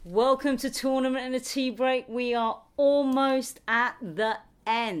Welcome to Tournament and a Tea Break. We are almost at the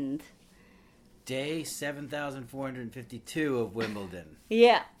end. Day 7,452 of Wimbledon.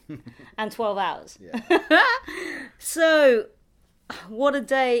 Yeah, and 12 hours. Yeah. So, what a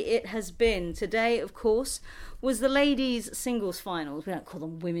day it has been. Today, of course, was the ladies' singles finals. We don't call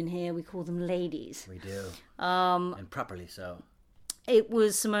them women here, we call them ladies. We do. And properly so. It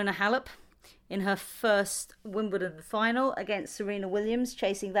was Simona Halep in her first Wimbledon final against Serena Williams,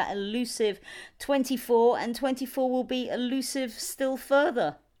 chasing that elusive 24, and 24 will be elusive still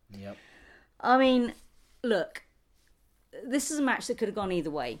further. Yep. I mean, look, this is a match that could have gone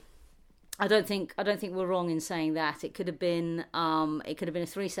either way. I don't think we're wrong in saying that. It could have been a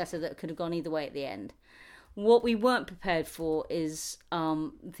three-setter that could have gone either way at the end. What we weren't prepared for is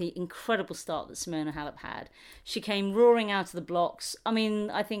the incredible start that Simona Halep had. She came roaring out of the blocks. I mean,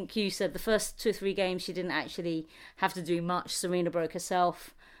 I think you said the first 2 or 3 games she didn't actually have to do much. Serena broke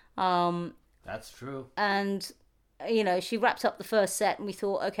herself. That's true. And, you know, she wrapped up the first set and we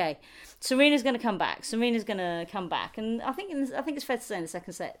thought, okay, Serena's going to come back. And I think it's fair to say in the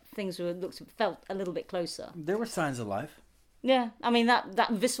second set things felt a little bit closer. There were signs of life. Yeah, I mean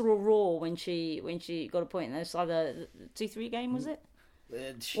that visceral roar when she got a point in those either 2-3 game, was it?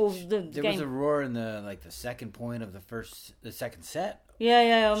 There was a roar in the second point of the second set.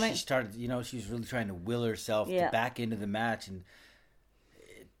 Yeah. She started, she was really trying to will herself to back into the match, and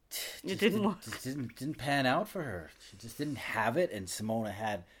it didn't work. Didn't pan out for her. She just didn't have it, and Simona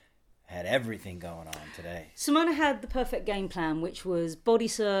had everything going on today. Simona had the perfect game plan, which was body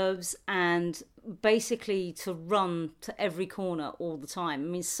serves and basically to run to every corner all the time. I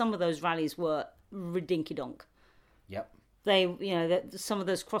mean, some of those rallies were ridinky-donk. Yep. Some of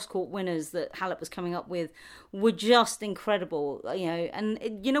those cross-court winners that Halep was coming up with were just incredible. And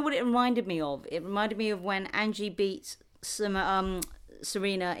you know what it reminded me of? It reminded me of when Angie beat Serena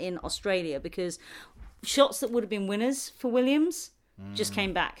in Australia, because shots that would have been winners for Williams just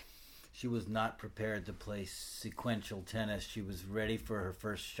came back. She was not prepared to play sequential tennis. She was ready for her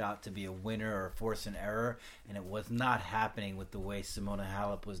first shot to be a winner or force an error, and it was not happening with the way Simona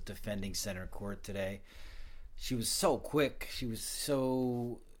Halep was defending center court today. She was so quick. She was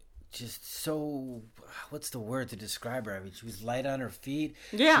so what's the word to describe her? I mean, she was light on her feet.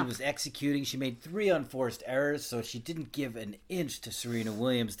 Yeah. She was executing. She made 3 unforced errors, so she didn't give an inch to Serena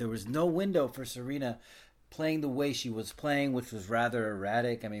Williams. There was no window for Serena playing the way she was playing, which was rather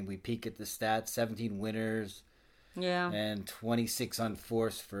erratic. I mean, we peek at the stats: 17 winners, and 26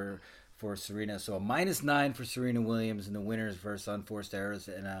 unforced for Serena. So a -9 for Serena Williams in the winners versus unforced errors,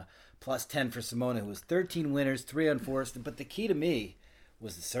 and a +10 for Simona, who was 13 winners, 3 unforced. But the key to me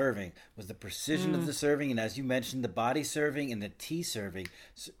was the serving, was the precision of the serving, and as you mentioned, the body serving and the tee serving.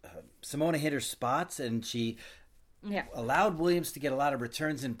 Simona hit her spots, and she allowed Williams to get a lot of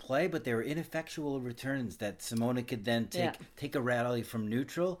returns in play, but they were ineffectual returns that Simona could then take a rally from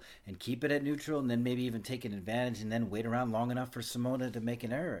neutral and keep it at neutral, and then maybe even take an advantage and then wait around long enough for Simona to make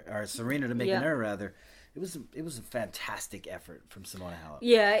an error, or Serena to make an error rather. It was a fantastic effort from Simona Halep.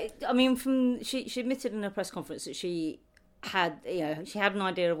 Yeah, I mean, she admitted in her press conference that she had an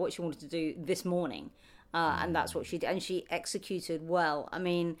idea of what she wanted to do this morning, and that's what she did, and she executed well. I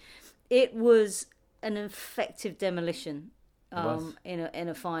mean, it was an effective demolition in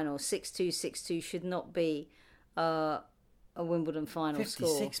a final. 6-2, 6-2 should not be a Wimbledon final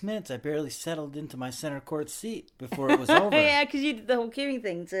 56 score. minutes. I barely settled into my center court seat before it was over. Yeah, because you did the whole queuing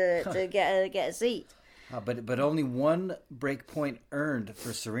thing to get a seat. But only 1 break point earned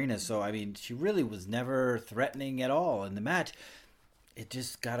for Serena. So, I mean, she really was never threatening at all in the match. It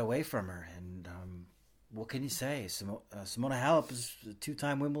just got away from her. And what can you say? Simona Halep is a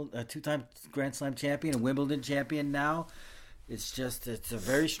 2-time Grand Slam champion, a Wimbledon champion now. It's a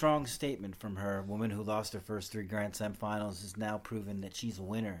very strong statement from her. A woman who lost her first 3 Grand Slam finals has now proven that she's a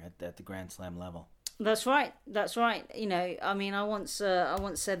winner at the Grand Slam level. That's right. I mean, I once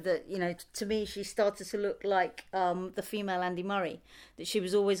said that, to me, she started to look like the female Andy Murray, that she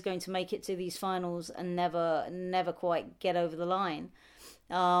was always going to make it to these finals and never quite get over the line.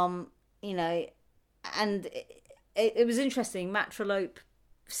 And it was interesting. Matt Trellope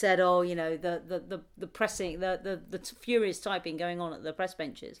said, the pressing, the furious typing going on at the press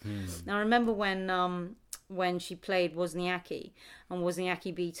benches. Now, I remember when she played Wozniacki, and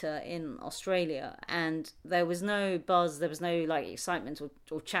Wozniacki beat her in Australia, and there was no buzz, there was no excitement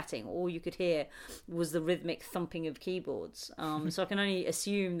or chatting. All you could hear was the rhythmic thumping of keyboards. So I can only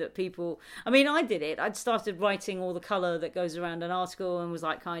assume that people, I mean, I did it. I'd started writing all the colour that goes around an article and was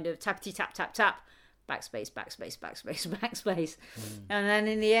kind of tappity tap tap tap, backspace, backspace, backspace, backspace. And then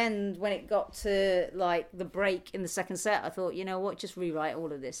in the end, when it got to like the break in the second set, I thought, you know what, just rewrite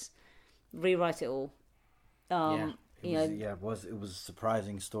all of this, rewrite it all. It was a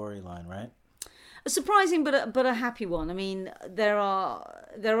surprising storyline, right? A surprising but a happy one. I mean, there are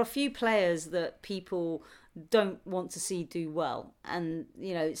a few players that people don't want to see do well, and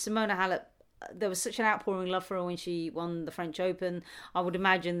you know, Simona Halep. There was such an outpouring love for her when she won the French Open. I would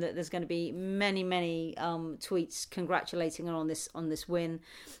imagine that there's going to be many tweets congratulating her on this win.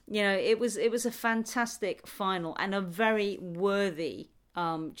 You know, it was a fantastic final and a very worthy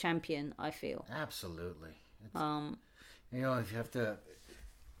champion, I feel. Absolutely. You know, if you have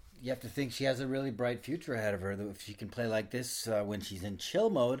to think she has a really bright future ahead of her. If she can play like this when she's in chill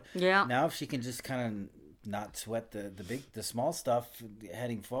mode. Yeah. Now, if she can just kind of not sweat the small stuff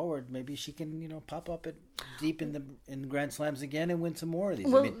heading forward, maybe she can, you know, pop up deep in Grand Slams again and win some more of these.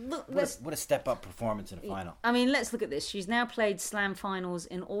 Well, I mean, look, what a step up performance in a final. I mean, let's look at this. She's now played Slam finals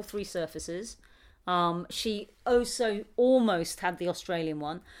in all three surfaces. She almost had the Australian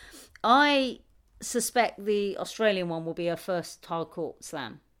one. I suspect the Australian one will be her first hard court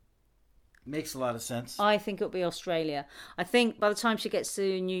Slam. Makes a lot of sense. I think it'll be Australia. I think by the time she gets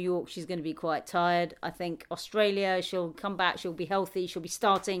to New York, she's going to be quite tired. I think Australia, she'll come back, she'll be healthy, she'll be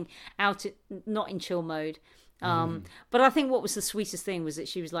starting out not in chill mode. But I think what was the sweetest thing was that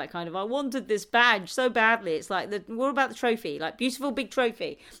she was like, kind of, I wanted this badge so badly. It's like, what about the trophy? Like, beautiful big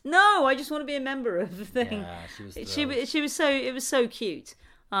trophy. No, I just want to be a member of the thing. Yeah, she was it was so cute.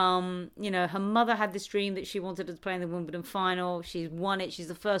 You know, her mother had this dream that she wanted to play in the Wimbledon final. She's won it. She's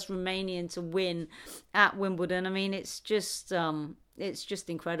the first Romanian to win at Wimbledon. I mean, it's just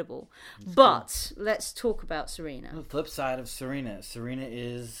incredible. But let's talk about Serena. The flip side of Serena. Serena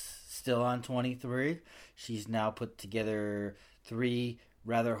is still on 23. She's now put together 3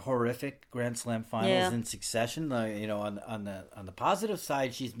 rather horrific Grand Slam finals in succession. You know, on the positive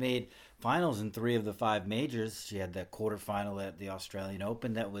side, she's made finals in 3 of the 5 majors. She had that quarterfinal at the Australian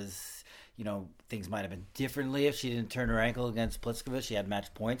Open. That was, you know, things might have been differently if she didn't turn her ankle against Pliskova. She had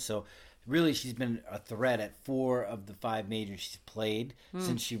match points, so really she's been a threat at 4 of the 5 majors she's played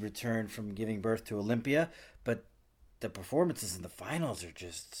since she returned from giving birth to Olympia. But the performances in the finals are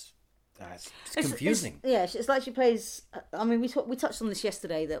just it's confusing. It's like she plays. I mean, we touched on this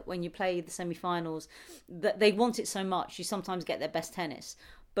yesterday, that when you play the semi-finals, that they want it so much, you sometimes get their best tennis.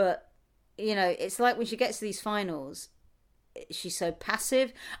 But you know, it's like when she gets to these finals, she's so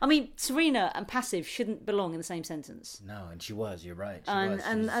passive. I mean, Serena and passive shouldn't belong in the same sentence. No, and she was. You're right.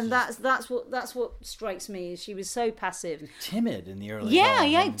 That's what strikes me. Is she was so passive, timid in the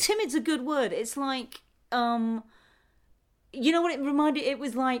early. Timid's a good word. It's like, you know what it reminded? It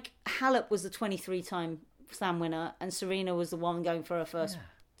was like Halep was the 23-time Slam winner, and Serena was the one going for her first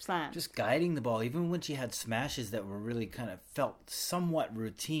Slam. Just guiding the ball, even when she had smashes that were really kind of felt somewhat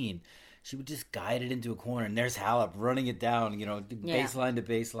routine. She would just guide it into a corner, and there's Halep running it down, you know, baseline to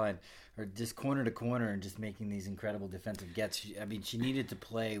baseline, or just corner to corner, and just making these incredible defensive gets. I mean, she needed to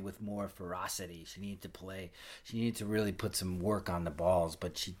play with more ferocity. She needed to really put some work on the balls,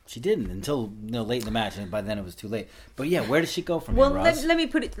 but she didn't until, you know, late in the match, and by then it was too late. But yeah, where does she go from here, Ross? let me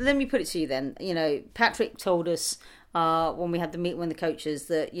put it to you then. You know, Patrick told us when we had the meeting with the coaches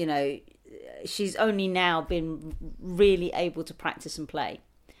that, you know, she's only now been really able to practice and play.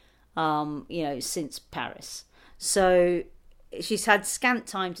 You know, since Paris. So she's had scant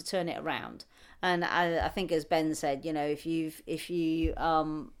time to turn it around. And I think, as Ben said, you know, if you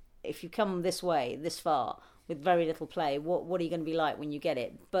come this way, this far, with very little play, what are you going to be like when you get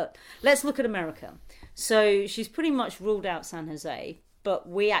it? But let's look at America. So she's pretty much ruled out San Jose, but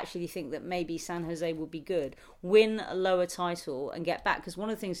we actually think that maybe San Jose will be good, win a lower title and get back. Because one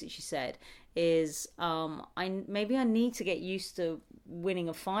of the things that she said is, I need to get used to winning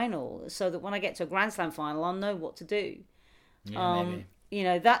a final so that when I get to a Grand Slam final, I'll know what to do. Yeah, maybe. You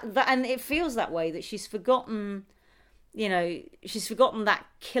know, that and it feels that way, that she's forgotten, you know, that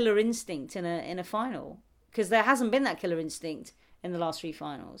killer instinct in a final, because there hasn't been that killer instinct in the last 3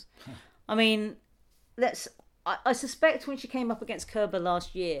 finals. I mean, I suspect when she came up against Kerber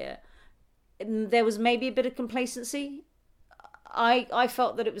last year, there was maybe a bit of complacency. I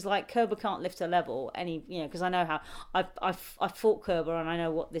felt that it was like Kerber can't lift her level any, you know, because I know how I've fought Kerber and I know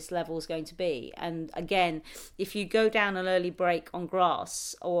what this level is going to be. And again, if you go down an early break on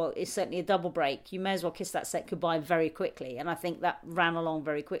grass, or it's certainly a double break, you may as well kiss that set goodbye very quickly. And I think that ran along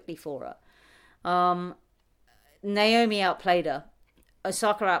very quickly for her. Naomi outplayed her.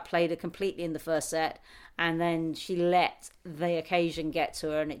 Osaka outplayed her completely in the first set, and then she let the occasion get to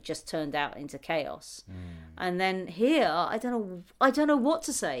her, and it just turned out into chaos. And then here, I don't know what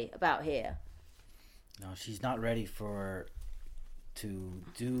to say about here. No, she's not ready to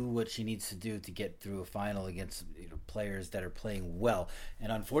do what she needs to do to get through a final against players that are playing well.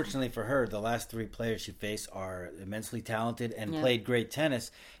 And unfortunately for her, the last three players she faced are immensely talented and played great tennis.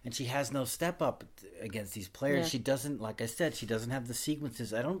 And she has no step up against these players. She doesn't, like I said, she doesn't have the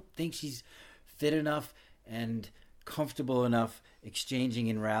sequences. I don't think she's fit enough and comfortable enough exchanging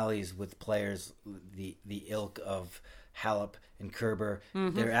in rallies with players the ilk of Halep and Kerber.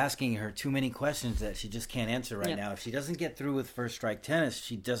 They're asking her too many questions that she just can't answer right now. If she doesn't get through with first strike tennis,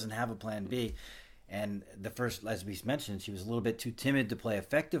 she doesn't have a plan B. And the first, as we mentioned, she was a little bit too timid to play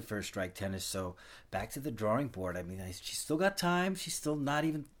effective first strike tennis. So back to the drawing board. I mean, she's still got time. She's still not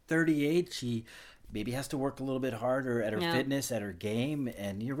even 38. She maybe has to work a little bit harder at her fitness, at her game.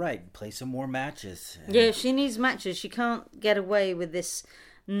 And you're right, play some more matches. Yeah, she needs matches. She can't get away with this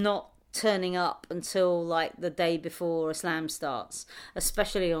not turning up until like the day before a slam starts,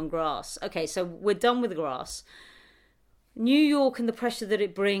 especially on grass. Okay, so we're done with the grass. New York and the pressure that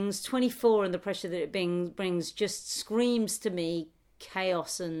it brings, 24 and the pressure that it brings just screams to me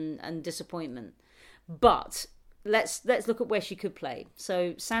chaos and disappointment. But let's look at where she could play.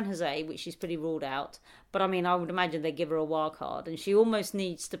 So San Jose, which she's pretty ruled out, but I mean I would imagine they give her a wild card, and she almost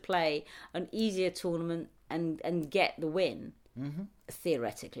needs to play an easier tournament and get the win.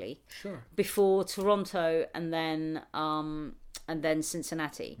 Theoretically, sure, before Toronto and then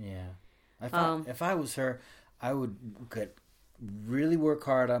Cincinnati. Yeah, if I was her, I would really work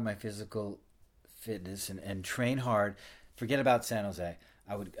hard on my physical fitness and train hard. Forget about San Jose.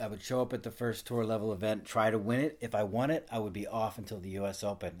 I would show up at the first tour level event, try to win it. If I won it, I would be off until the U.S.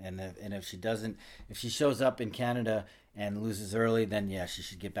 Open. And if she doesn't, if she shows up in Canada and loses early, then she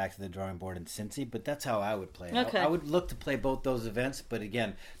should get back to the drawing board in Cincy. But that's how I would play it. Okay. I would look to play both those events, but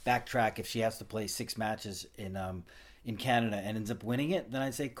again, backtrack. If she has to play 6 matches in Canada and ends up winning it, then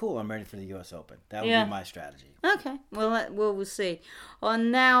I'd say, cool, I'm ready for the U.S. Open. That would be my strategy. Okay, well, we'll see.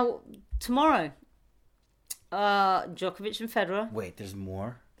 Now, tomorrow, Djokovic and Federer. Wait, there's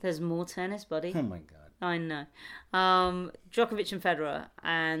more? There's more tennis, buddy. Oh, my God. I know. Djokovic and Federer.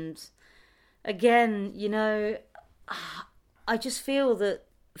 And again, I just feel that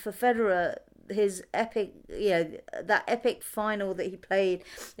for Federer, his epic, that epic final that he played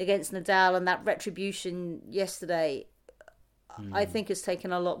against Nadal and that retribution yesterday, I think has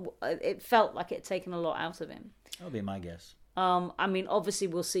taken a lot. It felt like it had taken a lot out of him. That would be my guess. I mean, obviously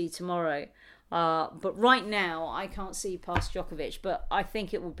we'll see tomorrow. But right now, I can't see past Djokovic, but I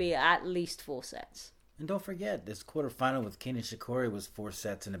think it will be at least 4 sets. And don't forget, this quarterfinal with Kei Nishikori was 4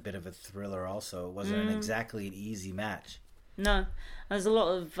 sets and a bit of a thriller also. It wasn't exactly an easy match. No. There's a lot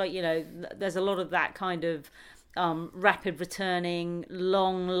of, there's a lot of that kind of rapid returning,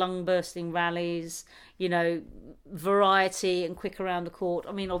 long, lung-bursting rallies, variety and quick around the court.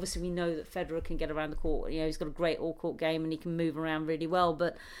 I mean, obviously we know that Federer can get around the court. He's got a great all-court game and he can move around really well.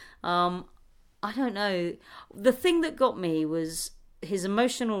 But I don't know. The thing that got me was his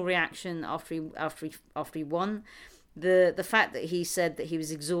emotional reaction after he won. The fact that he said that he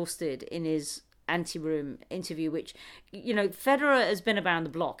was exhausted in his anteroom interview, which Federer has been around the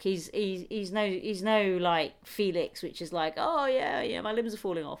block. He's no like Felix, which is like, oh yeah, my limbs are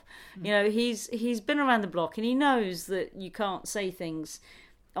falling off. He's been around the block and he knows that you can't say things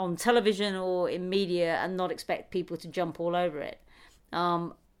on television or in media and not expect people to jump all over it.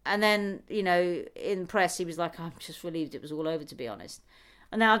 And then, in press, he was like, I'm just relieved it was all over, to be honest.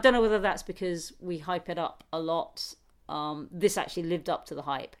 And now, I don't know whether that's because we hype it up a lot. This actually lived up to the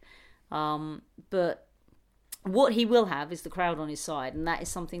hype. But what he will have is the crowd on his side, and that is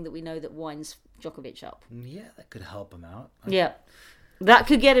something that we know that winds Djokovic up. Yeah, that could help him out. Yeah. That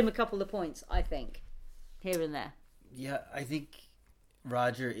could get him a couple of points, I think, here and there. Yeah, I think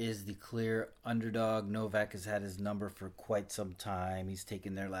Roger is the clear underdog. Novak has had his number for quite some time. He's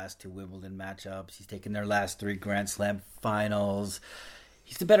taken their last 2 Wimbledon matchups. He's taken their last 3 Grand Slam finals.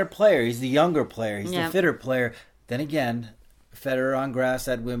 He's the better player. He's the younger player. He's the fitter player. Then again, Federer on grass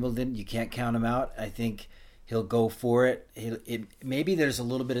at Wimbledon, you can't count him out. I think he'll go for it. Maybe there's a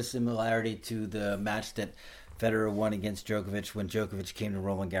little bit of similarity to the match that Federer won against Djokovic when Djokovic came to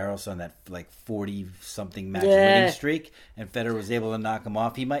Roland Garros on that 40-something match winning streak, and Federer was able to knock him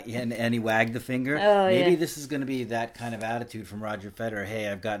off. He might and he wagged the finger. Maybe this is going to be that kind of attitude from Roger Federer. Hey,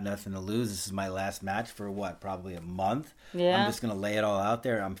 I've got nothing to lose. This is my last match for probably a month. Yeah. I'm just going to lay it all out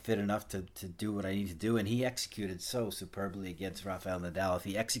there. I'm fit enough to do what I need to do, and he executed so superbly against Rafael Nadal. If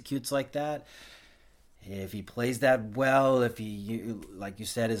he executes like that, If he plays that well, if he, like you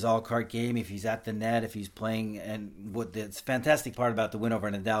said, his all-cart game, if he's at the net, if he's playing, and what the fantastic part about the win over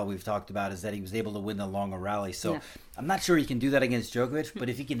Nadal we've talked about is that he was able to win the longer rally. So I'm not sure he can do that against Djokovic, but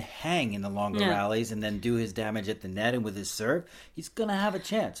if he can hang in the longer rallies and then do his damage at the net and with his serve, he's going to have a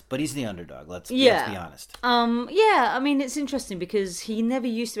chance. But he's the underdog, let's be honest. I mean, it's interesting because he never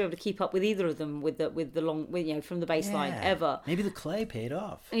used to be able to keep up with either of them with the long, from the baseline ever. Maybe the clay paid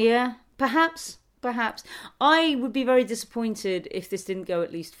off. Yeah, perhaps. I would be very disappointed if this didn't go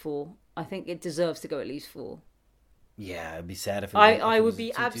at least 4. I think it deserves to go at least 4. Yeah, it'd be sad if I would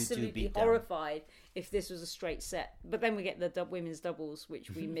be absolutely horrified if this was a straight set. But then we get the women's doubles, which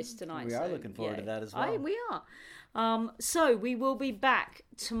we missed tonight. We are looking forward to that as well. We are. So we will be back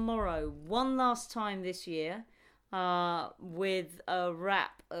tomorrow, one last time this year, with a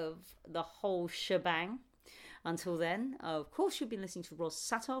wrap of the whole shebang. Until then, of course, you've been listening to Roz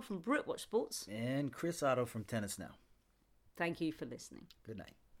Sattar from BritWatch Sports. And Chris Otto from Tennis Now. Thank you for listening. Good night.